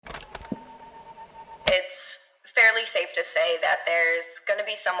fairly safe to say that there's going to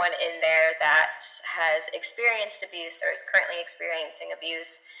be someone in there that has experienced abuse or is currently experiencing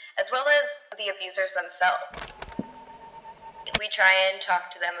abuse, as well as the abusers themselves. We try and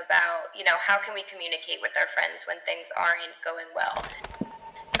talk to them about, how can we communicate with our friends when things aren't going well.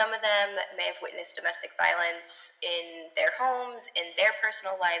 Some of them may have witnessed domestic violence in their homes, in their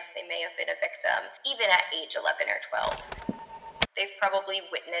personal lives. They may have been a victim, even at age 11 or 12. They've probably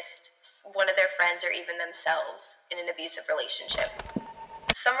witnessed one of their friends or even themselves in an abusive relationship.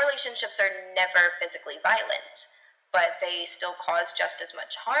 Some relationships are never physically violent, but they still cause just as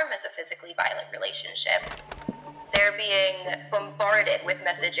much harm as a physically violent relationship. They're being bombarded with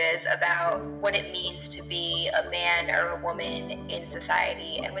messages about what it means to be a man or a woman in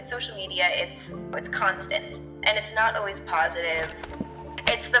society. And with social media, it's constant, and it's not always positive.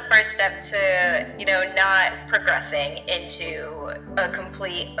 It's the first step to, not progressing into a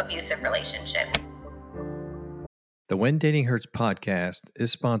complete abusive relationship. The When Dating Hurts podcast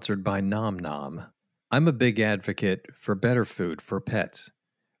is sponsored by Nom Nom. I'm a big advocate for better food for pets.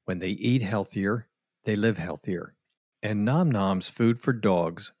 When they eat healthier, they live healthier. And Nom Nom's food for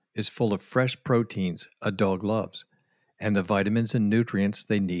dogs is full of fresh proteins a dog loves and the vitamins and nutrients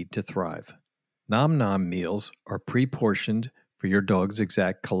they need to thrive. Nom Nom meals are pre-portioned for your dog's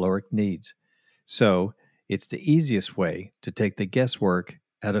exact caloric needs. So, it's the easiest way to take the guesswork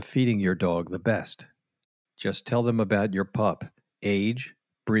out of feeding your dog the best. Just tell them about your pup, age,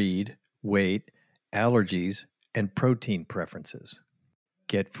 breed, weight, allergies, and protein preferences.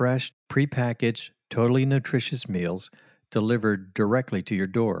 Get fresh, prepackaged, totally nutritious meals delivered directly to your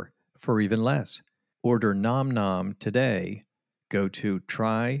door for even less. Order Nom Nom today. Go to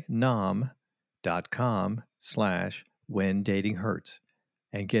trynom.com/whendatinghurts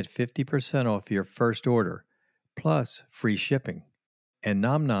and get 50% off your first order, plus free shipping. And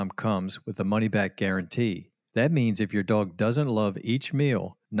Nom Nom comes with a money-back guarantee. That means if your dog doesn't love each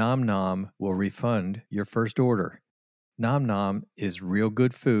meal, Nom Nom will refund your first order. Nom Nom is real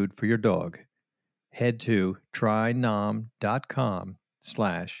good food for your dog. Head to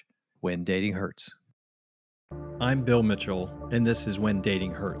trynom.com/whendatinghurts. I'm Bill Mitchell, and this is When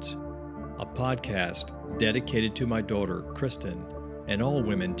Dating Hurts, a podcast dedicated to my daughter, Kristen, and all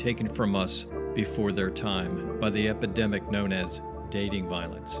women taken from us before their time by the epidemic known as dating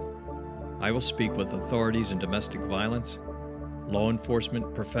violence. I will speak with authorities in domestic violence, law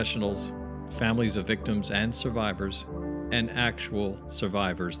enforcement professionals, families of victims and survivors, and actual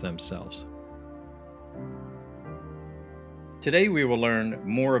survivors themselves. Today we will learn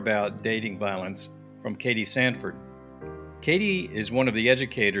more about dating violence from Katie Sanford. Katie is one of the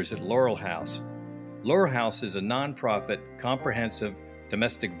educators at Laurel House. Laurel House is a nonprofit, comprehensive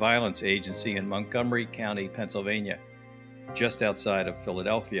domestic violence agency in Montgomery County, Pennsylvania, just outside of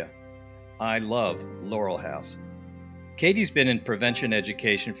Philadelphia. I love Laurel House. Katie's been in prevention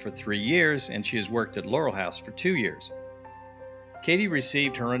education for 3 years, and she has worked at Laurel House for 2 years. Katie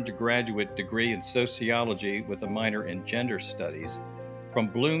received her undergraduate degree in sociology with a minor in gender studies from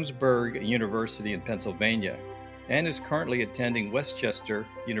Bloomsburg University in Pennsylvania, and is currently attending Westchester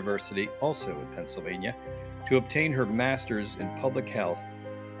University, also in Pennsylvania, to obtain her master's in public health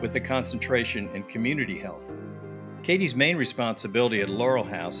with a concentration in community health. Katie's main responsibility at Laurel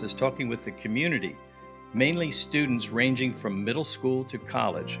House is talking with the community, mainly students ranging from middle school to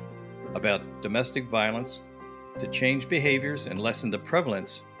college, about domestic violence, to change behaviors and lessen the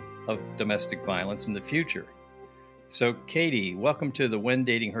prevalence of domestic violence in the future. So, Katie, welcome to the When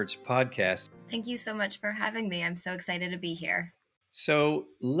Dating Hurts podcast. Thank you so much for having me. I'm so excited to be here. So,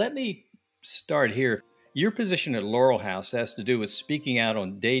 let me start here. Your position at Laurel House has to do with speaking out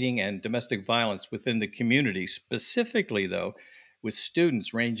on dating and domestic violence within the community, specifically, though, with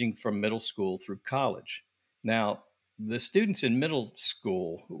students ranging from middle school through college. Now, the students in middle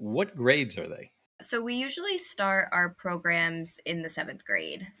school, what grades are they? So we usually start our programs in the 7th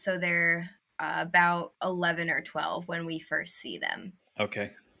grade. So they're about 11 or 12 when we first see them.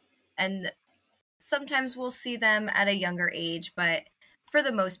 Okay. And sometimes we'll see them at a younger age, but for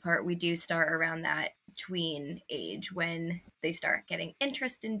the most part, we do start around that tween age when they start getting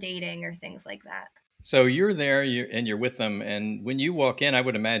interest in dating or things like that. So you're there and you're with them. And when you walk in, I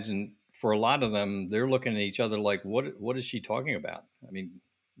would imagine for a lot of them, they're looking at each other like, what is she talking about? I mean,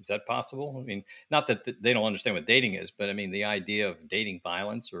 is that possible? I mean, not that they don't understand what dating is, but I mean, the idea of dating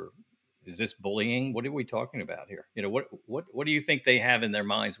violence, or is this bullying? What are we talking about here? You know, what do you think they have in their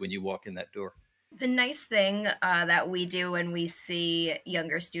minds when you walk in that door? The nice thing that we do when we see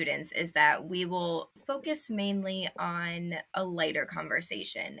younger students is that we will focus mainly on a lighter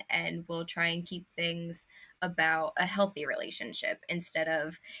conversation, and we'll try and keep things about a healthy relationship instead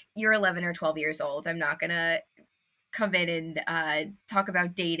of, you're 11 or 12 years old, I'm not going to come in and talk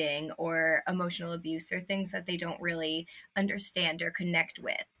about dating or emotional abuse or things that they don't really understand or connect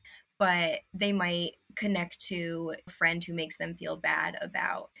with. But they might connect to a friend who makes them feel bad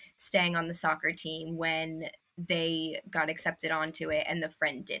about staying on the soccer team when they got accepted onto it and the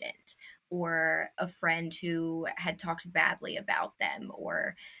friend didn't, or a friend who had talked badly about them,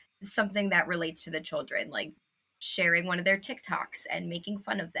 or something that relates to the children, like sharing one of their TikToks and making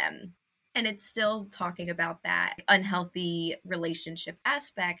fun of them. And it's still talking about that unhealthy relationship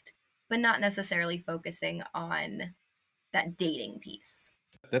aspect, but not necessarily focusing on that dating piece.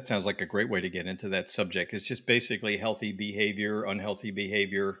 That sounds like a great way to get into that subject. It's just basically healthy behavior, unhealthy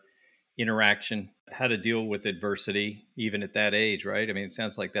behavior, interaction, how to deal with adversity, even at that age, right? I mean, it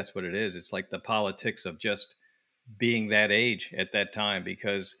sounds like that's what it is. It's like the politics of just being that age at that time.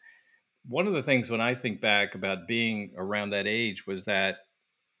 Because one of the things when I think back about being around that age was that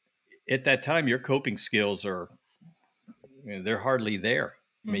at that time, your coping skills are, they're hardly there.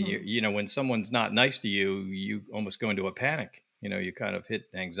 I mean, Hmm. when someone's not nice to you, you almost go into a panic. You kind of hit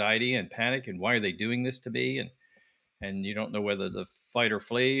anxiety and panic, and why are they doing this to me? And you don't know whether to fight or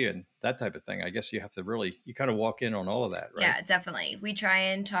flee and that type of thing. I guess you kind of walk in on all of that, right? Yeah, definitely. We try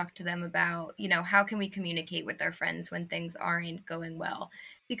and talk to them about, how can we communicate with our friends when things aren't going well?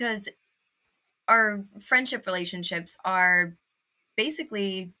 Because our friendship relationships are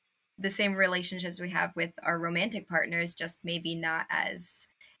basically the same relationships we have with our romantic partners, just maybe not as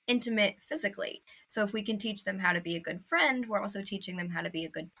intimate physically. So if we can teach them how to be a good friend, we're also teaching them how to be a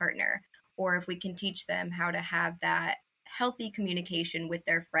good partner. Or if we can teach them how to have that healthy communication with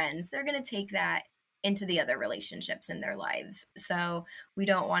their friends, they're going to take that into the other relationships in their lives. So we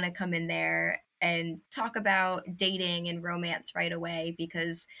don't want to come in there and talk about dating and romance right away,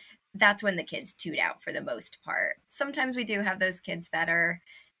 because that's when the kids tune out for the most part. Sometimes we do have those kids that are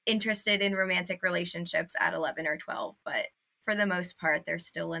interested in romantic relationships at 11 or 12, but for the most part, they're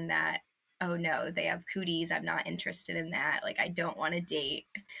still in that, oh no, they have cooties. I'm not interested in that. Like, I don't want to date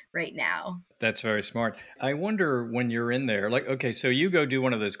right now. That's very smart. I wonder when you're in there, like, okay, so you go do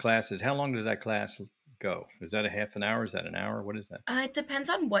one of those classes. How long does that class go? Is that a half an hour? Is that an hour? What is that? It depends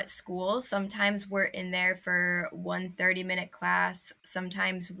on what school. Sometimes we're in there for one 30-minute class.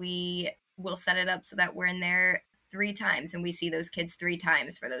 Sometimes we will set it up so that we're in there three times and we see those kids three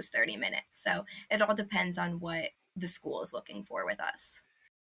times for those 30 minutes. So it all depends on what the school is looking for with us.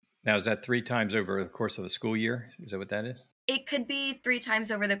 Now, is that 3 times over the course of a school year? Is that what that is? It could be three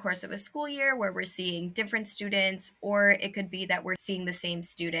times over the course of a school year where we're seeing different students, or it could be that we're seeing the same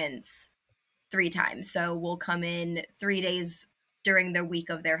students three times. So we'll come in 3 days during the week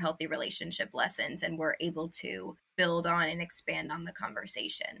of their healthy relationship lessons, and we're able to build on and expand on the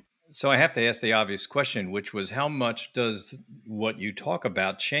conversation. So I have to ask the obvious question, which was how much does what you talk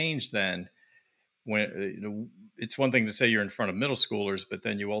about change then when it's one thing to say you're in front of middle schoolers, but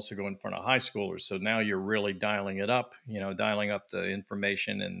then you also go in front of high schoolers. So now you're really dialing it up, dialing up the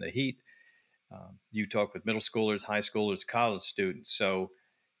information and the heat. You talk with middle schoolers, high schoolers, college students. So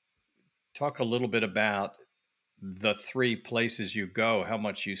talk a little bit about the three places you go, how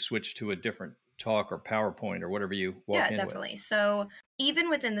much you switch to a different talk or PowerPoint or whatever you walk Yeah, in with. definitely. So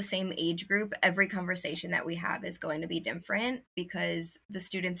even within the same age group, every conversation that we have is going to be different because the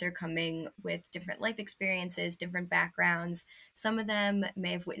students are coming with different life experiences, different backgrounds. Some of them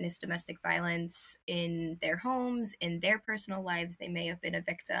may have witnessed domestic violence in their homes, in their personal lives. They may have been a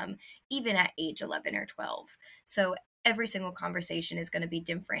victim even at age 11 or 12. So every single conversation is going to be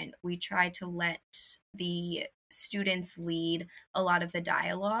different. We try to let the students lead a lot of the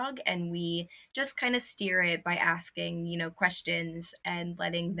dialogue, and we just kind of steer it by asking, questions and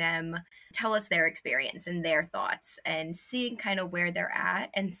letting them tell us their experience and their thoughts, and seeing kind of where they're at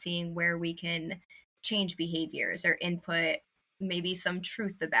and seeing where we can change behaviors or input maybe some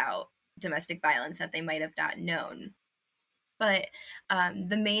truth about domestic violence that they might have not known. But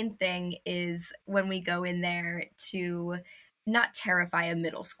the main thing is when we go in there to not terrify a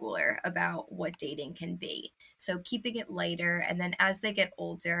middle schooler about what dating can be. So keeping it lighter. And then as they get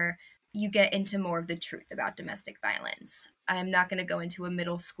older, you get into more of the truth about domestic violence. I'm not going to go into a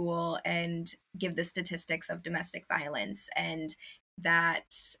middle school and give the statistics of domestic violence and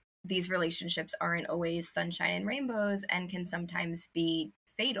that these relationships aren't always sunshine and rainbows and can sometimes be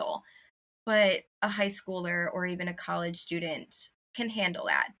fatal. But a high schooler or even a college student can handle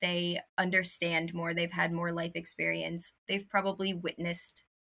that. They understand more, they've had more life experience. They've probably witnessed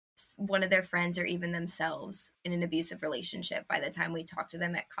one of their friends or even themselves in an abusive relationship by the time we talk to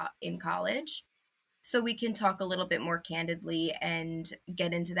them in college. So we can talk a little bit more candidly and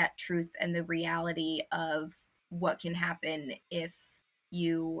get into that truth and the reality of what can happen if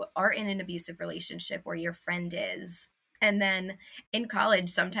you are in an abusive relationship or your friend is. And then in college,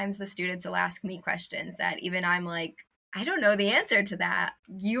 sometimes the students will ask me questions that even I'm like, I don't know the answer to that.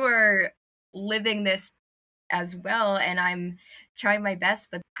 You are living this as well, and I'm trying my best,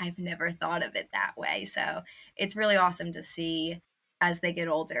 but I've never thought of it that way. So it's really awesome to see as they get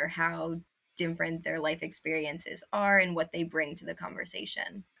older how different their life experiences are and what they bring to the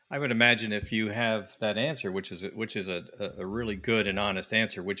conversation. I would imagine if you have that answer, which is a really good and honest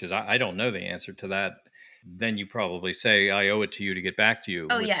answer, which is I don't know the answer to that, then you probably say I owe it to you to get back to you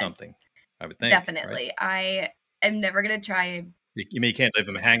Oh, with yeah, something. I would think, right? definitely. I am never going to try. You mean you can't leave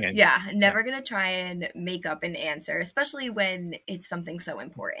them hanging? Yeah, Yeah. never gonna try and make up an answer, especially when it's something so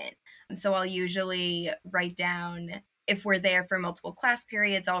important. So I'll usually write down if we're there for multiple class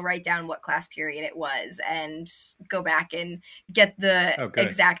periods, I'll write down what class period it was and go back and get the Oh, good.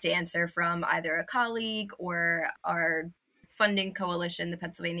 exact answer from either a colleague or our funding coalition, the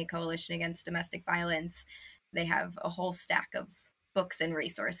Pennsylvania Coalition Against Domestic Violence. They have a whole stack of books and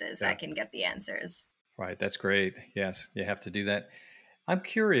resources Yeah. that can get the answers. Right. That's great. Yes, you have to do that. I'm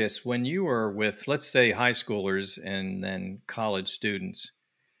curious when you were with, let's say, high schoolers and then college students.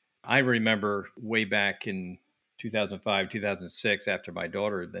 I remember way back in 2005, 2006, after my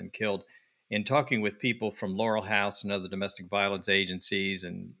daughter had been killed, in talking with people from Laurel House and other domestic violence agencies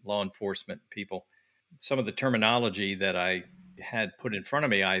and law enforcement people, some of the terminology that I had put in front of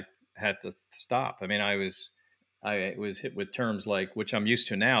me, I had to stop. I mean, I was hit with terms like, which I'm used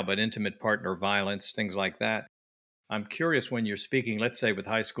to now, but intimate partner violence, things like that. I'm curious when you're speaking, let's say with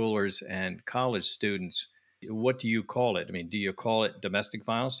high schoolers and college students, what do you call it? I mean, do you call it domestic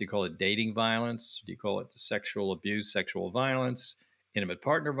violence? Do you call it dating violence? Do you call it sexual abuse, sexual violence, intimate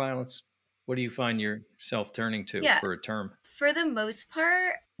partner violence? What do you find yourself turning to Yeah, for a term? for the most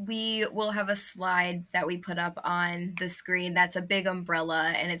part, we will have a slide that we put up on the screen that's a big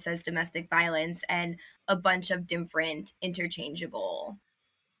umbrella and it says domestic violence and a bunch of different interchangeable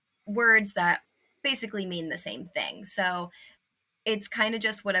words that basically mean the same thing. So it's kind of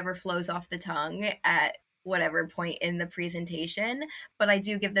just whatever flows off the tongue at whatever point in the presentation. But I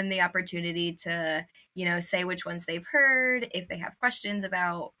do give them the opportunity to, say which ones they've heard, if they have questions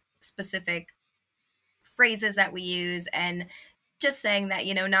about specific phrases that we use, and just saying that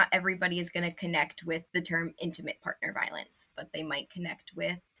not everybody is going to connect with the term intimate partner violence, but they might connect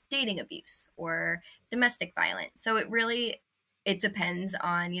with dating abuse or domestic violence. So it depends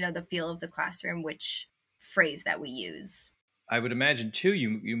on the feel of the classroom, which phrase that we use. I would imagine too,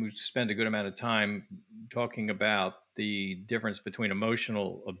 you would spend a good amount of time talking about the difference between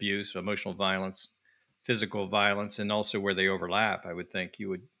emotional abuse, emotional violence, physical violence, and also where they overlap. I would think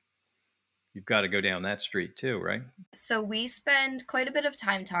you've got to go down that street too, right? So we spend quite a bit of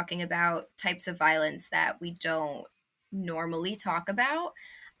time talking about types of violence that we don't normally talk about.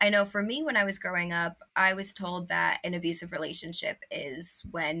 I know for me, when I was growing up, I was told that an abusive relationship is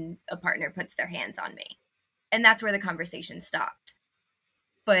when a partner puts their hands on me. And that's where the conversation stopped.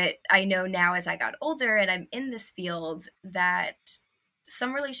 But I know now as I got older and I'm in this field that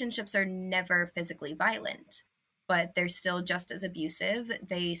some relationships are never physically violent, but they're still just as abusive.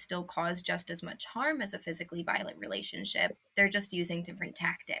 They still cause just as much harm as a physically violent relationship. They're just using different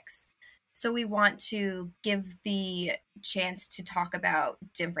tactics. So we want to give the chance to talk about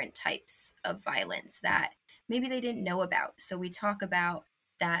different types of violence that maybe they didn't know about. So we talk about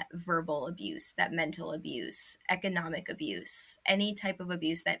that verbal abuse, that mental abuse, economic abuse, any type of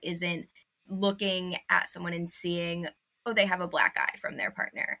abuse that isn't looking at someone and seeing, oh, they have a black eye from their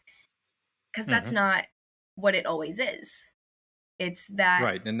partner. Because that's Hmm. not what it always is. It's that,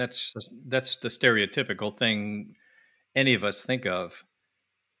 Right, and that's the stereotypical thing any of us think of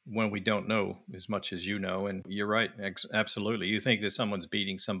when we don't know as much as you know. And you're right, absolutely. You think that someone's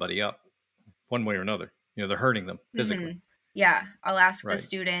beating somebody up one way or another. They're hurting them physically. yeah, I'll ask the Right.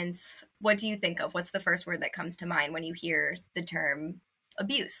 students, what do you think of? What's the first word that comes to mind when you hear the term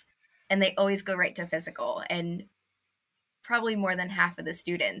abuse? And they always go right to physical. And probably more than half of the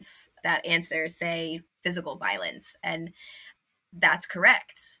students that answer say physical violence. And that's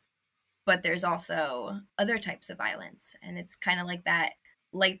correct. But there's also other types of violence. And it's kind of like that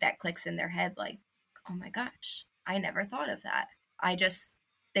light that clicks in their head like, oh my gosh, I never thought of that.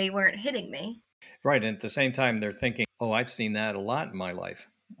 They weren't hitting me. Right. And at the same time, they're thinking, oh, I've seen that a lot in my life.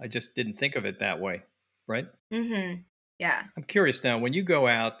 I just didn't think of it that way. Right. Mm-hmm. Yeah. I'm curious now, when you go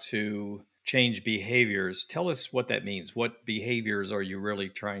out to change behaviors, tell us what that means. What behaviors are you really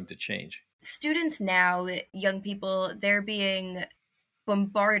trying to change? Students now, young people, they're being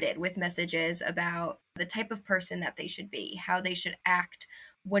bombarded with messages about the type of person that they should be, how they should act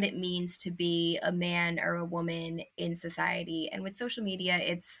what it means to be a man or a woman in society. And with social media,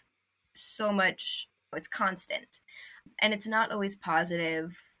 it's so much, it's constant. And it's not always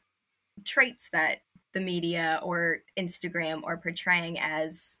positive traits that the media or Instagram are portraying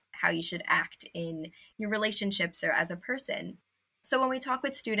as how you should act in your relationships or as a person. So when we talk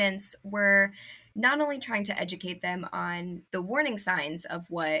with students, we're not only trying to educate them on the warning signs of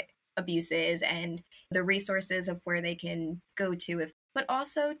what abuse is and the resources of where they can go to, but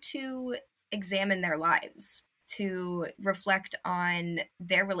also to examine their lives, to reflect on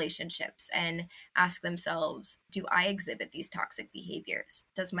their relationships and ask themselves, do I exhibit these toxic behaviors?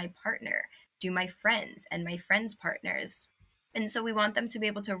 Does my partner? Do my friends and my friends' partners? And so we want them to be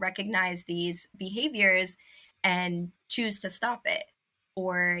able to recognize these behaviors and choose to stop it,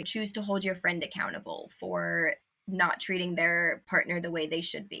 or choose to hold your friend accountable for not treating their partner the way they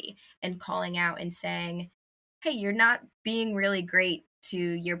should be, and calling out and saying, hey, you're not being really great to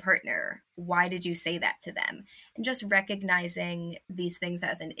your partner. Why did you say that to them? And just recognizing these things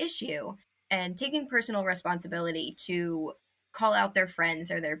as an issue and taking personal responsibility to call out their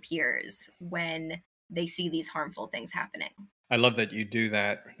friends or their peers when they see these harmful things happening. I love that you do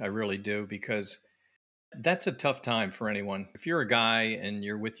that. I really do, because that's a tough time for anyone. If you're a guy and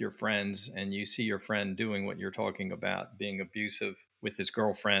you're with your friends and you see your friend doing what you're talking about, being abusive with his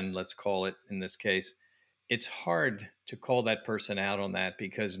girlfriend, let's call it in this case, it's hard to call that person out on that,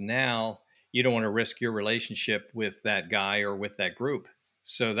 because now you don't want to risk your relationship with that guy or with that group.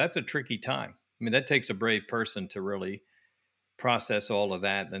 So that's a tricky time. I mean, that takes a brave person to really process all of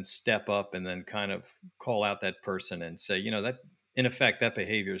that, then step up and then kind of call out that person and say, that in effect, that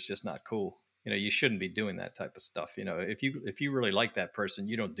behavior is just not cool. You shouldn't be doing that type of stuff. If you really like that person,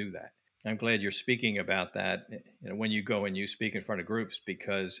 you don't do that. I'm glad you're speaking about that, when you go and you speak in front of groups,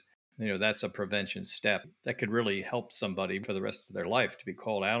 because that's a prevention step that could really help somebody for the rest of their life to be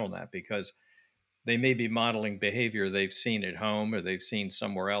called out on that, because they may be modeling behavior they've seen at home or they've seen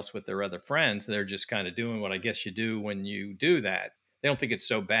somewhere else with their other friends. They're just kind of doing what I guess you do when you do that. They don't think it's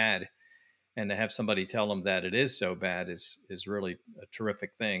so bad. And to have somebody tell them that it is so bad is really a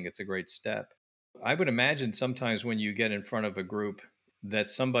terrific thing. It's a great step. I would imagine sometimes when you get in front of a group that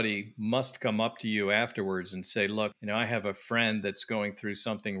somebody must come up to you afterwards and say, look, I have a friend that's going through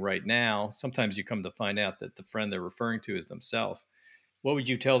something right now. Sometimes you come to find out that the friend they're referring to is themselves. What would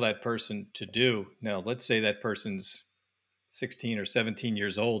you tell that person to do? Now, let's say that person's 16 or 17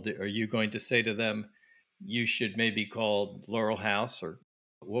 years old. Are you going to say to them, you should maybe call Laurel House, or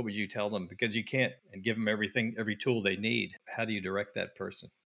what would you tell them? Because you can't and give them everything, every tool they need. How do you direct that person?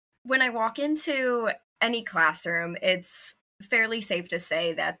 When I walk into any classroom, it's fairly safe to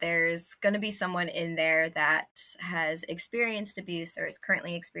say that there's going to be someone in there that has experienced abuse or is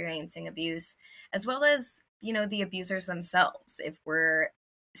currently experiencing abuse, as well as, the abusers themselves. If we're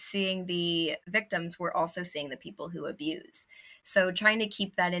seeing the victims, we're also seeing the people who abuse. So trying to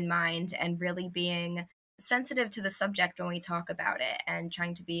keep that in mind and really being sensitive to the subject when we talk about it, and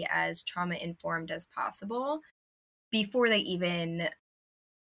trying to be as trauma informed as possible before they even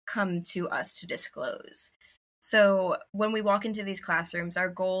come to us to disclose. So when we walk into these classrooms, our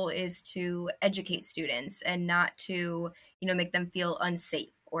goal is to educate students and not to, make them feel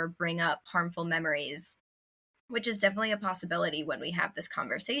unsafe or bring up harmful memories, which is definitely a possibility when we have this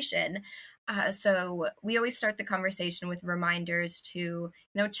conversation. So we always start the conversation with reminders to,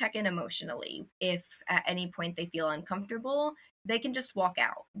 check in emotionally. If at any point they feel uncomfortable, they can just walk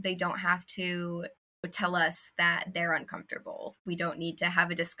out. They don't have to tell us that they're uncomfortable. We don't need to have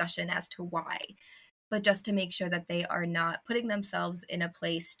a discussion as to why, but just to make sure that they are not putting themselves in a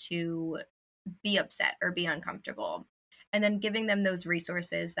place to be upset or be uncomfortable. And then giving them those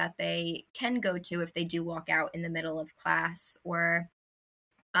resources that they can go to if they do walk out in the middle of class, or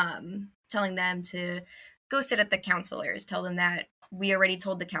telling them to go sit at the counselors, tell them that we already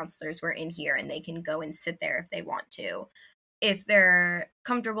told the counselors we're in here and they can go and sit there if they want to. If they're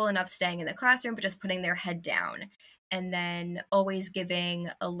comfortable enough staying in the classroom, but just putting their head down, and then always giving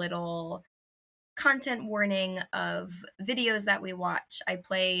a little content warning of videos that we watch. I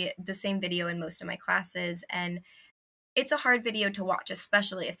play the same video in most of my classes, and it's a hard video to watch,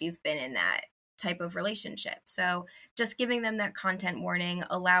 especially if you've been in that type of relationship. So just giving them that content warning,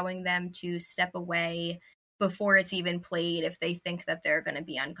 allowing them to step away before it's even played if they think that they're going to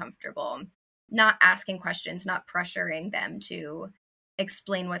be uncomfortable, not asking questions, not pressuring them to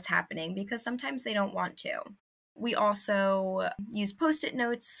explain what's happening, because sometimes they don't want to. We also use Post-it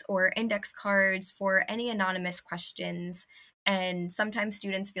notes or index cards for any anonymous questions, and sometimes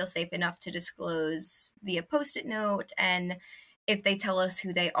students feel safe enough to disclose via Post-it note, and if they tell us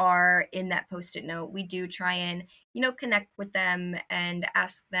who they are in that post-it note, we do try and, connect with them and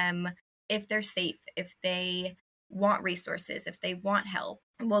ask them if they're safe, if they want resources, if they want help.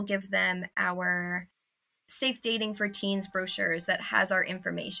 And we'll give them our Safe Dating for Teens brochures that has our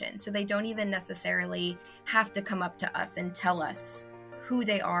information. So they don't even necessarily have to come up to us and tell us who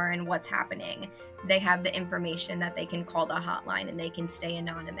they are and what's happening. They have the information that they can call the hotline and they can stay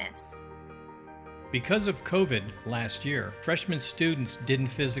anonymous. Because of COVID last year, freshman students didn't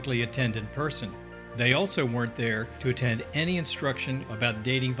physically attend in person. They also weren't there to attend any instruction about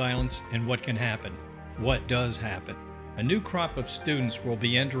dating violence and what can happen, what does happen. A new crop of students will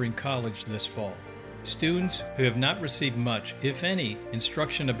be entering college this fall. Students who have not received much, if any,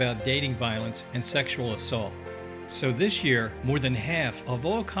 instruction about dating violence and sexual assault. So this year, more than half of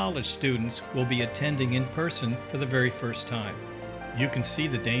all college students will be attending in person for the very first time. You can see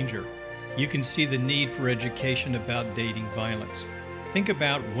the danger. You can see the need for education about dating violence. Think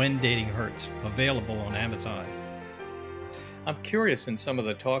about When Dating Hurts, available on Amazon. I'm curious, in some of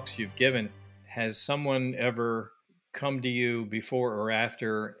the talks you've given, has someone ever come to you before or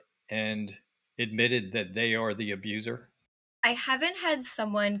after and admitted that they are the abuser? I haven't had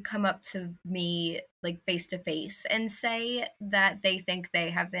someone come up to me like face to face and say that they think they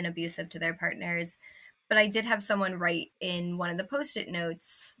have been abusive to their partners, but I did have someone write in one of the post-it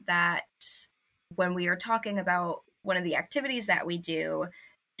notes that when we were talking about one of the activities that we do,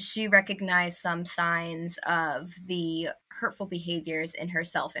 she recognized some signs of the hurtful behaviors in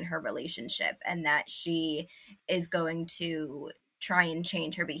herself and her relationship, and that she is going to try and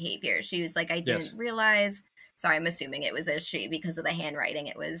change her behavior. She was like, I didn't Yes. realize. Sorry, I'm assuming it was a she because of the handwriting.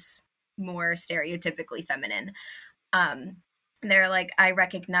 It was more stereotypically feminine. Um, they're like, I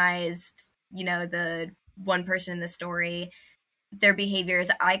recognized, the one person in the story, their behaviors.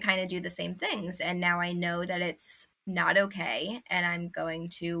 I kind of do the same things. And now I know that it's not okay. And I'm going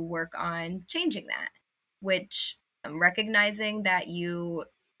to work on changing that, which I'm recognizing that you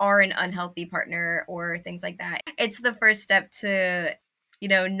are an unhealthy partner or things like that. It's the first step to,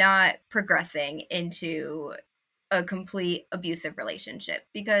 not progressing into a complete abusive relationship,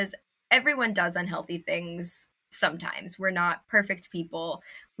 because everyone does unhealthy things sometimes. We're not perfect people.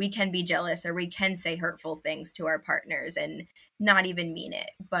 We can be jealous or we can say hurtful things to our partners and not even mean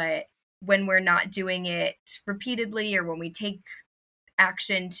it. But when we're not doing it repeatedly, or when we take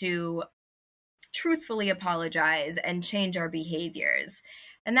action to truthfully apologize and change our behaviors,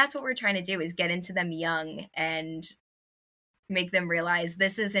 and that's what we're trying to do, is get into them young and make them realize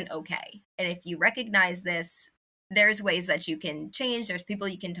this isn't okay. And if you recognize this, there's ways that you can change. There's people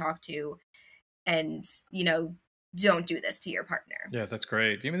you can talk to, and, don't do this to your partner. Yeah, that's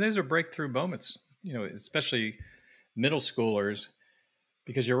great. I mean, those are breakthrough moments, especially middle schoolers,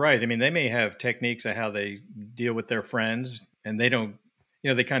 because you're right. I mean, they may have techniques of how they deal with their friends, and they don't,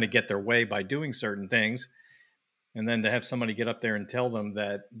 they kind of get their way by doing certain things. And then to have somebody get up there and tell them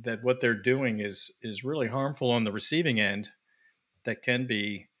that what they're doing is really harmful on the receiving end,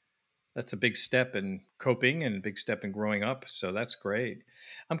 that's a big step in coping and a big step in growing up. So that's great.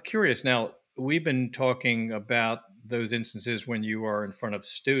 I'm curious now, we've been talking about those instances when you are in front of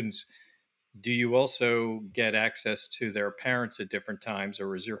students. Do you also get access to their parents at different times,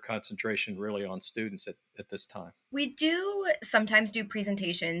 or is your concentration really on students at this time? We do sometimes do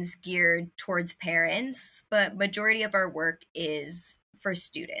presentations geared towards parents, but majority of our work is for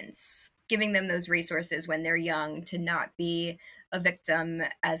students, giving them those resources when they're young to not be a victim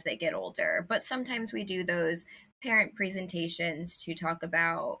as they get older. But sometimes we do those parent presentations to talk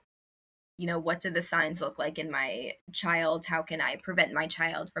about, what do the signs look like in my child? How can I prevent my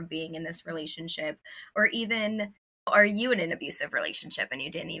child from being in this relationship? Or even, are you in an abusive relationship and you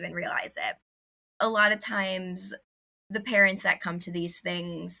didn't even realize it? A lot of times, the parents that come to these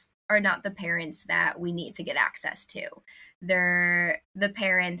things are not the parents that we need to get access to. They're the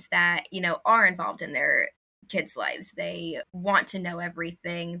parents that, are involved in their kids' lives. They want to know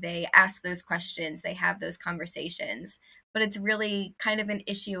everything. They ask those questions. They have those conversations. But it's really kind of an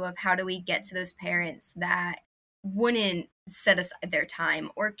issue of how do we get to those parents that wouldn't set aside their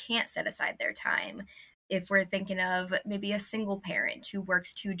time or can't set aside their time. If we're thinking of maybe a single parent who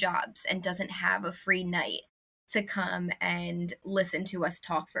works 2 jobs and doesn't have a free night to come and listen to us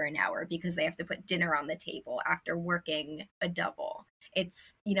talk for an hour because they have to put dinner on the table after working a double.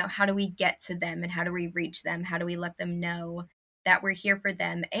 It's, how do we get to them and how do we reach them? How do we let them know that we're here for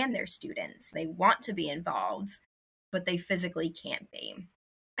them and their students? They want to be involved, but they physically can't be.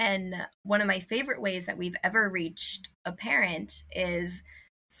 And one of my favorite ways that we've ever reached a parent is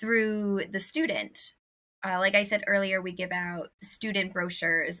through the student. Like I said earlier, we give out student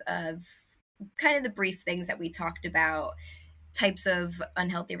brochures of kind of the brief things that we talked about. types of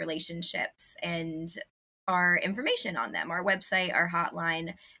unhealthy relationships and our information on them, our website, our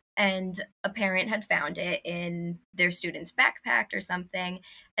hotline. And a parent had found it in their student's backpack or something,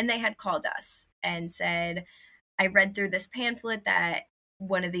 and they had called us and said, I read through this pamphlet that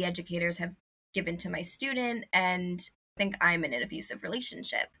one of the educators have given to my student and think I'm in an abusive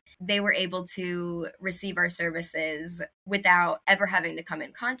relationship. They were able to receive our services without ever having to come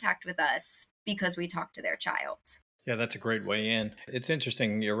in contact with us because we talked to their child. Yeah, that's a great way in. It's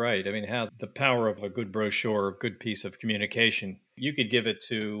interesting. You're right. I mean, how the power of a good brochure, a good piece of communication, you could give it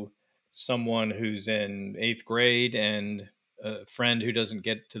to someone who's in eighth grade and a friend who doesn't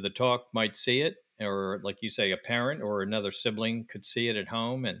get to the talk might see it, or like you say, a parent or another sibling could see it at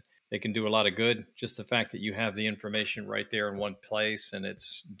home and they can do a lot of good. Just the fact that you have the information right there in one place and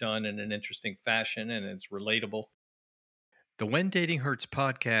it's done in an interesting fashion and it's relatable. The When Dating Hurts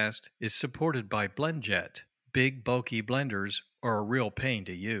podcast is supported by BlendJet. Big, bulky blenders are a real pain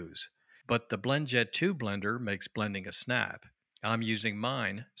to use, but the BlendJet 2 blender makes blending a snap. I'm using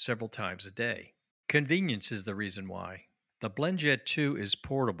mine several times a day. Convenience is the reason why. The BlendJet 2 is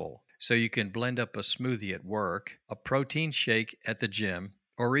portable, so you can blend up a smoothie at work, a protein shake at the gym,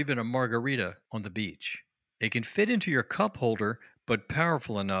 or even a margarita on the beach. It can fit into your cup holder, but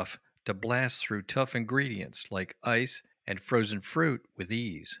powerful enough to blast through tough ingredients like ice and frozen fruit with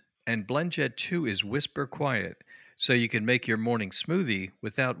ease. And BlendJet 2 is whisper quiet, so you can make your morning smoothie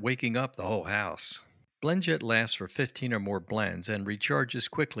without waking up the whole house. BlendJet lasts for 15 or more blends and recharges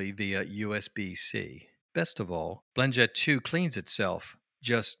quickly via USB-C. Best of all, BlendJet 2 cleans itself.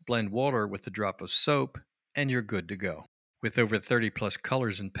 Just blend water with a drop of soap, and you're good to go. With over 30 plus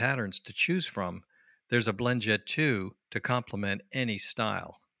colors and patterns to choose from, there's a BlendJet 2 to complement any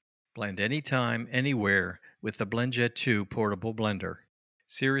style. Blend anytime, anywhere with the BlendJet 2 portable blender.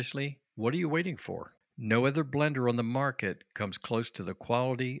 Seriously, what are you waiting for? No other blender on the market comes close to the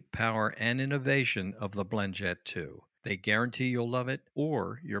quality, power, and innovation of the BlendJet 2. They guarantee you'll love it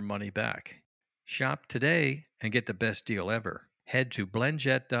or your money back. Shop today and get the best deal ever. Head to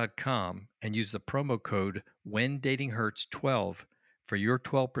blendjet.com and use the promo code WhenDatingHurts12 for your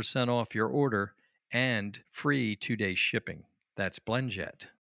 12% off your order and free 2-day shipping. That's BlendJet.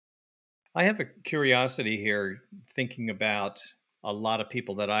 I have a curiosity here thinking about a lot of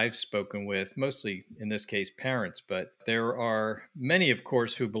people that I've spoken with, mostly in this case parents, but there are many, of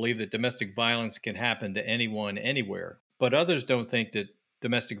course, who believe that domestic violence can happen to anyone, anywhere. But others don't think that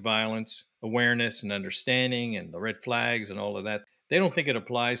domestic violence awareness and understanding and the red flags and all of that, they don't think it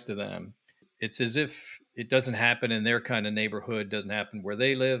applies to them. It's as if it doesn't happen in their kind of neighborhood, doesn't happen where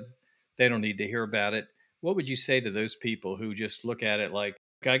they live. They don't need to hear about it. What would you say to those people who just look at it like,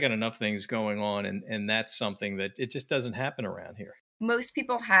 I got enough things going on, and that's something that it just doesn't happen around here? Most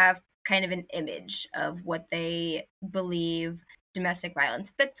people have kind of an image of what they believe domestic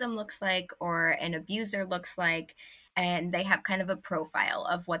violence victim looks like or an abuser looks like, and they have kind of a profile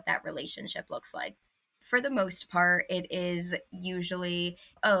of what that relationship looks like. For the most part, it is usually,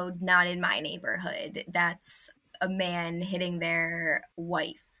 oh, not in my neighborhood. That's a man hitting their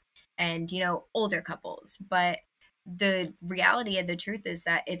wife and, older couples. But the reality and the truth is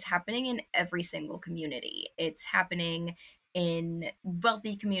that it's happening in every single community. It's happening in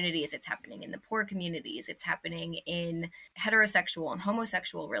wealthy communities, it's happening in the poor communities, it's happening in heterosexual and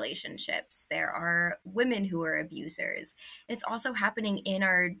homosexual relationships. There are women who are abusers. It's also happening in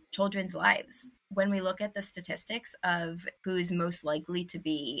our children's lives. When we look at the statistics of who's most likely to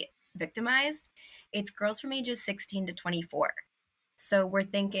be victimized, it's girls from ages 16 to 24. So we're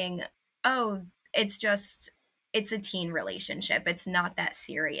thinking, oh, it's a teen relationship. It's not that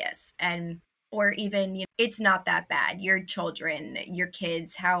serious. And or even it's not that bad. Your children, your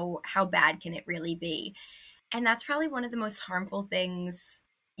kids, how bad can it really be? And that's probably one of the most harmful things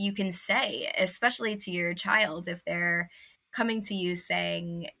you can say, especially to your child if they're coming to you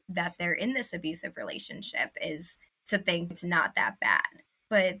saying that they're in this abusive relationship, is to think it's not that bad.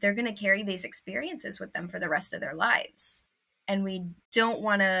 But they're going to carry these experiences with them for the rest of their lives. And we don't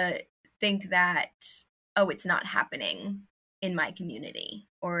want to think that, oh, it's not happening in my community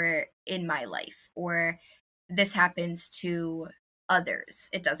or in my life, or this happens to others.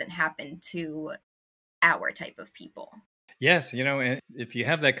 It doesn't happen to our type of people. Yes, and if you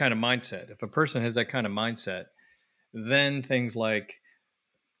have that kind of mindset, if a person has that kind of mindset, then things like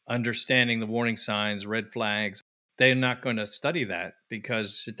understanding the warning signs, red flags, they're not going to study that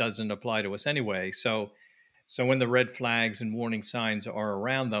because it doesn't apply to us anyway. So when the red flags and warning signs are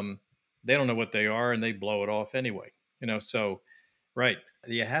around them, they don't know what they are and they blow it off anyway. So right.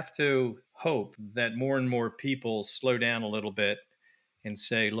 You have to hope that more and more people slow down a little bit and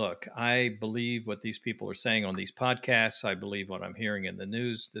say, look, I believe what these people are saying on these podcasts. I believe what I'm hearing in the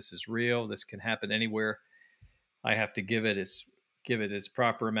news. This is real. This can happen anywhere. I have to give it its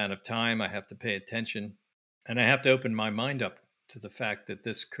proper amount of time. I have to pay attention, and I have to open my mind up to the fact that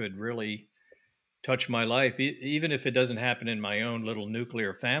this could really touch my life. Even if it doesn't happen in my own little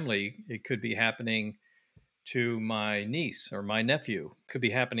nuclear family, it could be happening to my niece or my nephew. It could be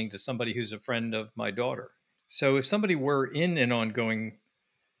happening to somebody who's a friend of my daughter. So if somebody were in an ongoing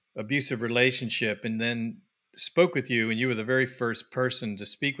abusive relationship and then spoke with you and you were the very first person to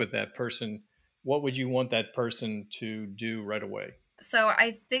speak with that person, what would you want that person to do right away? So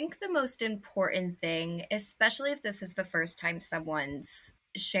I think the most important thing, especially if this is the first time someone's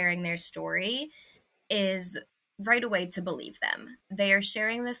sharing their story, is right away to believe them. They are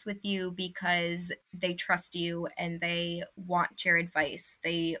sharing this with you because they trust you and they want your advice.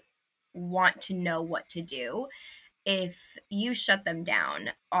 They want to know what to do. If you shut them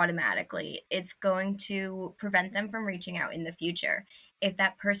down automatically, it's going to prevent them from reaching out in the future. If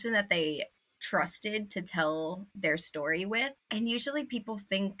that person that they trusted to tell their story with, and usually people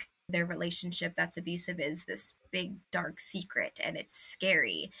think their relationship that's abusive is this big dark secret and it's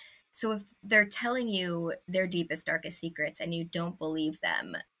scary. So if they're telling you their deepest, darkest secrets and you don't believe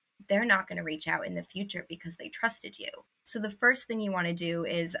them, they're not going to reach out in the future because they trusted you. So the first thing you want to do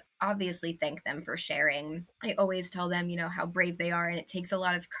is obviously thank them for sharing. I always tell them, how brave they are, and it takes a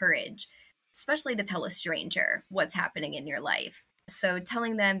lot of courage, especially to tell a stranger what's happening in your life. So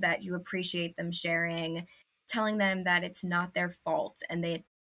telling them that you appreciate them sharing, telling them that it's not their fault and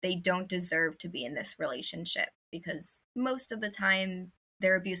they don't deserve to be in this relationship, because most of the time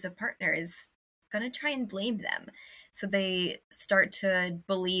their abusive partner is going to try and blame them. So they start to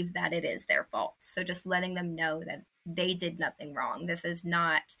believe that it is their fault. So just letting them know that they did nothing wrong. This is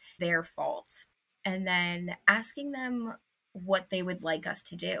not their fault. And then asking them what they would like us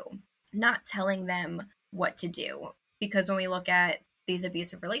to do, not telling them what to do. Because when we look at these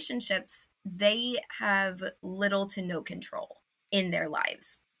abusive relationships, they have little to no control in their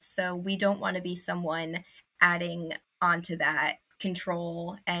lives. So we don't want to be someone adding onto that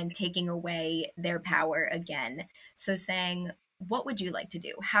control and taking away their power again. So saying, what would you like to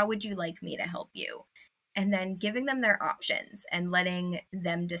do? How would you like me to help you? And then giving them their options and letting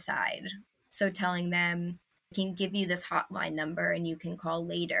them decide. So telling them, I can give you this hotline number and you can call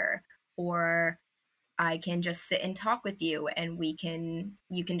later, or I can just sit and talk with you and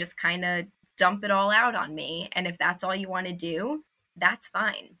you can just kind of dump it all out on me. And if that's all you want to do, that's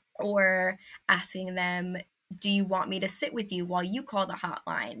fine. Or asking them, do you want me to sit with you while you call the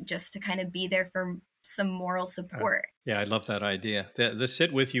hotline, just to kind of be there for some moral support? Yeah, I love that idea. The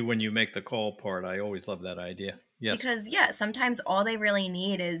sit with you when you make the call part. I always love that idea. Yes. Because, yeah, sometimes all they really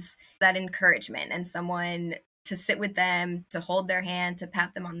need is that encouragement and someone to sit with them, to hold their hand, to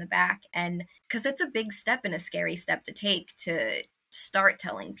pat them on the back. And because it's a big step and a scary step to take to start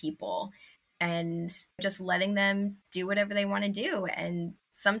telling people and just letting them do whatever they want to do. And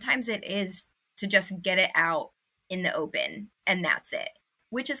sometimes it is to just get it out in the open and that's it,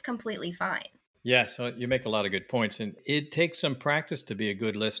 which is completely fine. Yeah, so you make a lot of good points. And it takes some practice to be a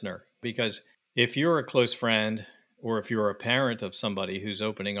good listener, because if you're a close friend or if you're a parent of somebody who's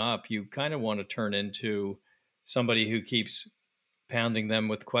opening up, you kind of want to turn into somebody who keeps pounding them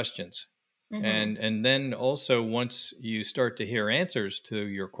with questions. Mm-hmm. And then also, once you start to hear answers to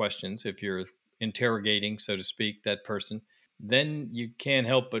your questions, if you're interrogating, so to speak, that person, then you can't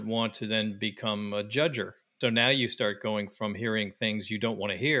help but want to then become a judger. So now you start going from hearing things you don't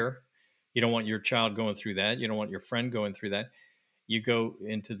want to hear. You don't want your child going through that. You don't want your friend going through that. You go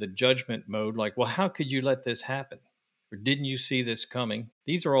into the judgment mode, like, well, how could you let this happen? Or didn't you see this coming?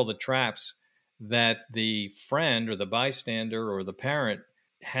 These are all the traps that the friend or the bystander or the parent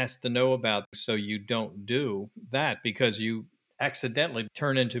has to know about, so you don't do that, because you accidentally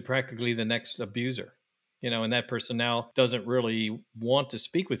turn into practically the next abuser. And that person now doesn't really want to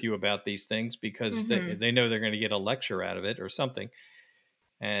speak with you about these things because mm-hmm. they know they're going to get a lecture out of it or something.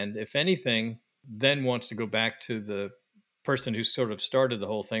 And if anything, then wants to go back to the person who sort of started the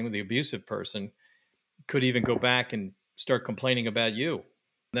whole thing, with the abusive person, could even go back and start complaining about you.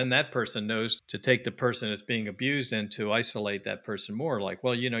 Then that person knows to take the person that's being abused and to isolate that person more, like,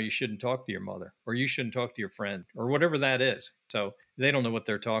 well, you shouldn't talk to your mother, or you shouldn't talk to your friend, or whatever that is. So they don't know what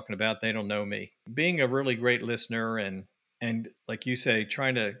they're talking about. They don't know me. Being a really great listener and like you say,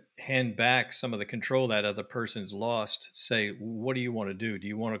 trying to hand back some of the control that other person's lost. Say, what do you want to do? Do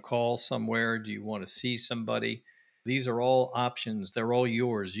you want to call somewhere? Do you want to see somebody? These are all options. They're all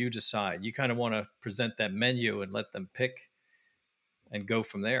yours. You decide. You kind of want to present that menu and let them pick and go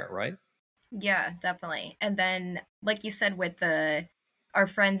from there, right? Yeah, definitely. And then, like you said, with the our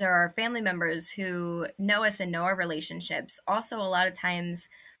friends or our family members who know us and know our relationships also a lot of times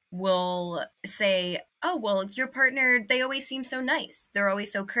will say, "Oh, well, your partner, they always seem so nice. They're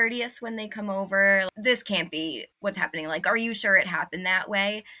always so courteous when they come over. This can't be what's happening. Like, are you sure it happened that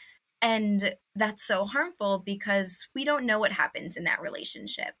way?" And that's so harmful because we don't know what happens in that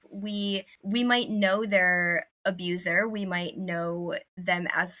relationship. We might know their abuser, we might know them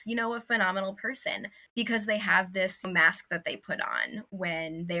as, a phenomenal person because they have this mask that they put on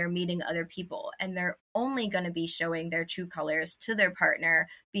when they're meeting other people, and they're only going to be showing their true colors to their partner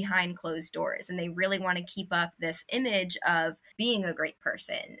behind closed doors, and they really want to keep up this image of being a great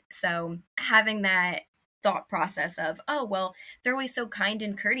person. So having that thought process of, oh, well, they're always so kind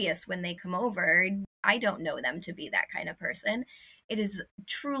and courteous when they come over. I don't know them to be that kind of person. It is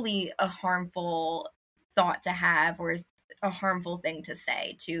truly a harmful thought to have, or a harmful thing to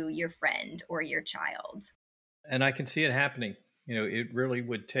say to your friend or your child. And I can see it happening. It really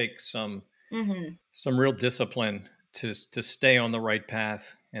would take Hmm. some real discipline to stay on the right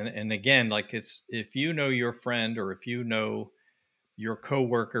path. And again, like, it's, if you know your friend, or if you know your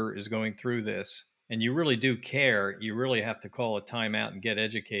coworker is going through this and you really do care, you really have to call a timeout and get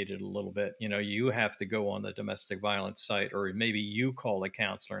educated a little bit. You have to go on the domestic violence site, or maybe you call a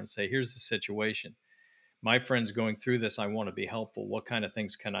counselor and say, here's the situation. My friend's going through this. I want to be helpful. What kind of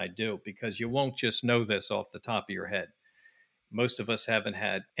things can I do? Because you won't just know this off the top of your head. Most of us haven't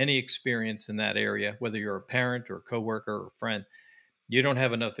had any experience in that area, whether you're a parent or a coworker or a friend. You don't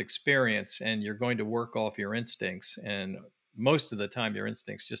have enough experience, and you're going to work off your instincts. And most of the time, your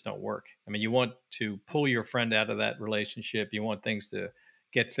instincts just don't work. I mean, you want to pull your friend out of that relationship. You want things to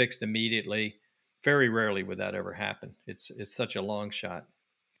get fixed immediately. Very rarely would that ever happen. It's such a long shot.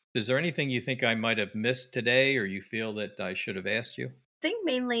 Is there anything you think I might have missed today, or you feel that I should have asked you? Think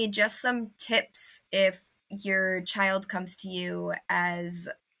mainly just some tips if your child comes to you as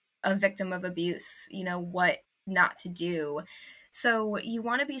a victim of abuse, what not to do. So you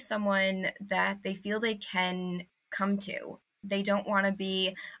want to be someone that they feel they can come to. They don't want to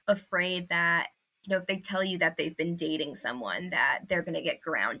be afraid that, if they tell you that they've been dating someone, that they're going to get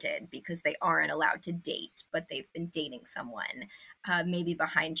grounded because they aren't allowed to date, but they've been dating someone, maybe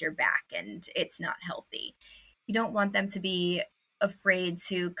behind your back, and it's not healthy. You don't want them to be afraid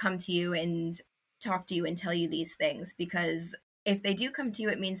to come to you and talk to you and tell you these things, because if they do come to you,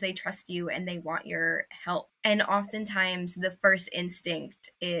 it means they trust you and they want your help. And oftentimes, the first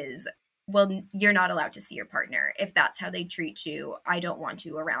instinct is, well, you're not allowed to see your partner. If that's how they treat you, I don't want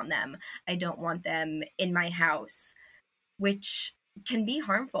you around them. I don't want them in my house, which can be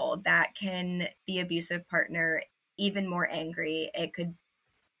harmful. That can the abusive partner even more angry. It could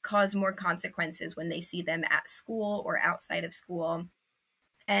cause more consequences when they see them at school or outside of school.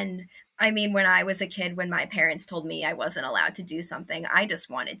 And I mean, when I was a kid, when my parents told me I wasn't allowed to do something, I just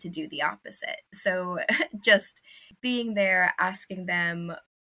wanted to do the opposite. So just being there, asking them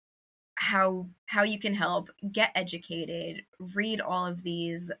how you can help, get educated, read all of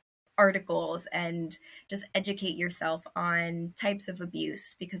these articles, and just educate yourself on types of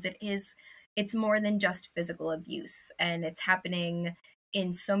abuse, because it's more than just physical abuse, and it's happening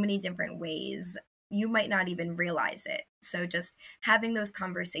in so many different ways. You might not even realize it. So just having those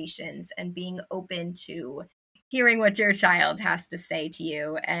conversations and being open to hearing what your child has to say to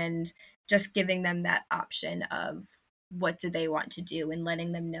you, and just giving them that option of what do they want to do, and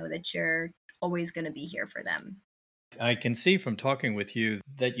letting them know that you're always going to be here for them. I can see from talking with you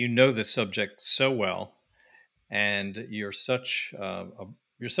that you know the subject so well, and you're such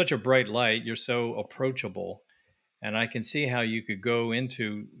a bright light. You're so approachable, and I can see how you could go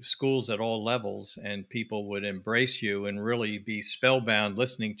into schools at all levels, and people would embrace you and really be spellbound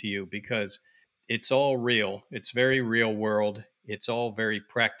listening to you, because it's all real. It's very real world. It's all very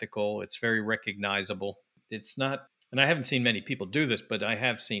practical. It's very recognizable. It's not, and I haven't seen many people do this, but I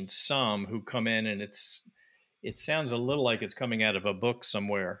have seen some who come in, and it sounds a little like it's coming out of a book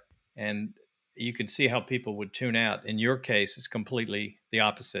somewhere. And you can see how people would tune out. In your case, it's completely the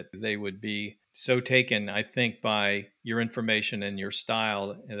opposite. They would be so taken, I think, by your information and your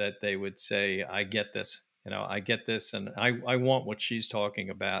style, that they would say, I get this. I get this, and I want what she's talking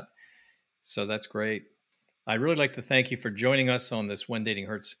about. So that's great. I'd really like to thank you for joining us on this When Dating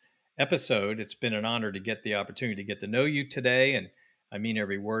Hurts episode. It's been an honor to get the opportunity to get to know you today, and I mean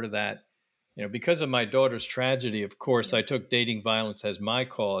every word of that. Because of my daughter's tragedy, of course, I took dating violence as my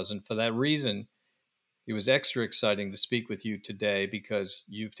cause. And for that reason, it was extra exciting to speak with you today, because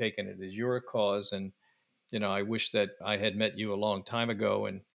you've taken it as your cause. And, I wish that I had met you a long time ago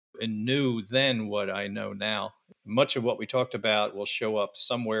and and knew then what I know now. Much of what we talked about will show up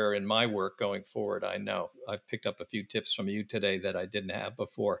somewhere in my work going forward. I know I've picked up a few tips from you today that I didn't have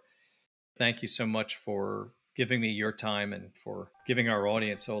before. Thank you so much for giving me your time and for giving our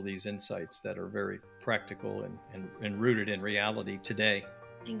audience all these insights that are very practical and rooted in reality today.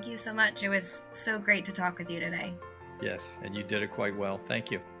 Thank you so much. It was so great to talk with you today. Yes, and you did it quite well. Thank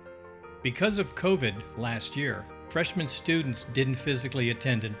you. Because of COVID last year, freshman students didn't physically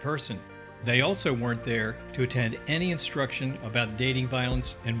attend in person. They also weren't there to attend any instruction about dating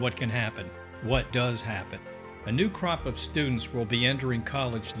violence and what can happen, what does happen. A new crop of students will be entering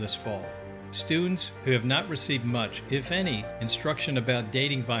college this fall. Students who have not received much, if any, instruction about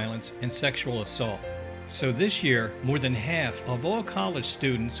dating violence and sexual assault. So this year, more than half of all college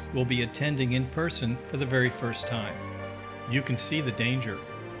students will be attending in person for the very first time. You can see the danger.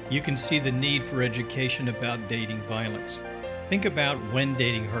 You can see the need for education about dating violence. Think about when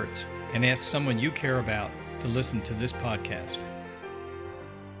dating hurts and ask someone you care about to listen to this podcast.